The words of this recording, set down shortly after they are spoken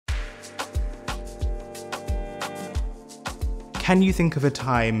Can you think of a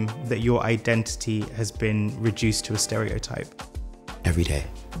time that your identity has been reduced to a stereotype? Every day.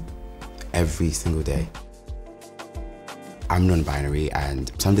 Every single day. I'm non-binary,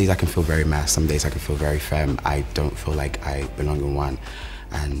 and some days I can feel very masc, some days I can feel very femme. I don't feel like I belong in one.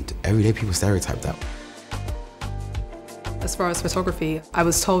 And every day people stereotype that. As far as photography, I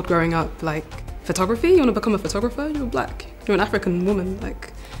was told growing up, like, photography? You want to become a photographer? You're black. You're an African woman.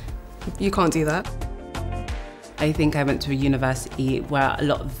 Like, you can't do that. I think I went to a university where a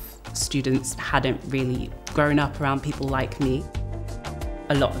lot of students hadn't really grown up around people like me.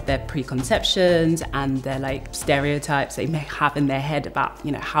 A lot of their preconceptions and their stereotypes they may have in their head about,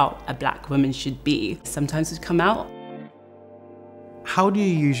 how a black woman should be sometimes would come out. How do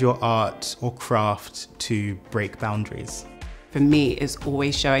you use your art or craft to break boundaries? For me, it's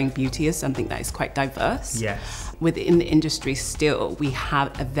always showing beauty as something that is quite diverse. Yes. Within the industry still, we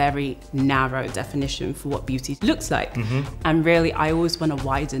have a very narrow definition for what beauty looks like. And really, I always want to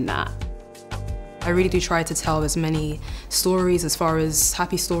widen that. I really do try to tell as many stories, as far as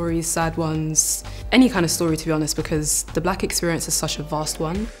happy stories, sad ones, any kind of story, to be honest, because the black experience is such a vast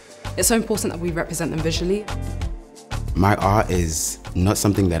one. It's so important that we represent them visually. My art is not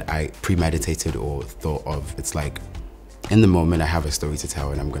something that I premeditated or thought of. It's like, in the moment I have a story to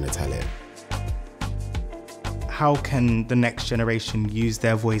tell and I'm going to tell it. How can the next generation use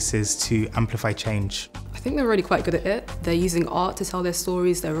their voices to amplify change? I think they're really quite good at it. They're using art to tell their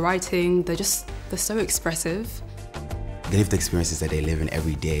stories, they're writing, they're so expressive. They live the experiences that they live in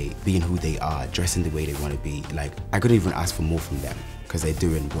every day, being who they are, dressing the way they want to be. Like, I couldn't even ask for more from them because they're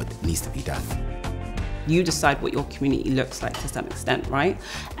doing what needs to be done. You decide what your community looks like to some extent, right?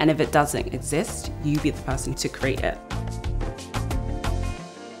 And if it doesn't exist, you be the person to create it.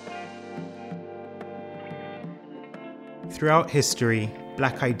 Throughout history,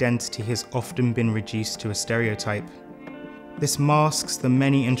 black identity has often been reduced to a stereotype. This masks the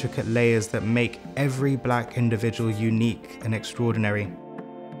many intricate layers that make every black individual unique and extraordinary.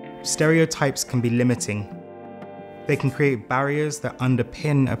 Stereotypes can be limiting. They can create barriers that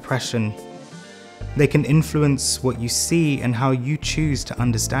underpin oppression. They can influence what you see and how you choose to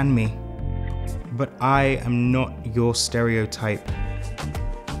understand me. But I am not your stereotype.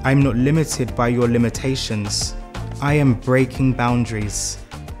 I'm not limited by your limitations. I am breaking boundaries.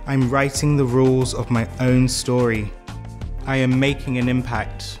 I'm writing the rules of my own story. I am making an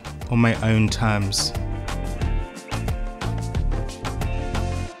impact on my own terms.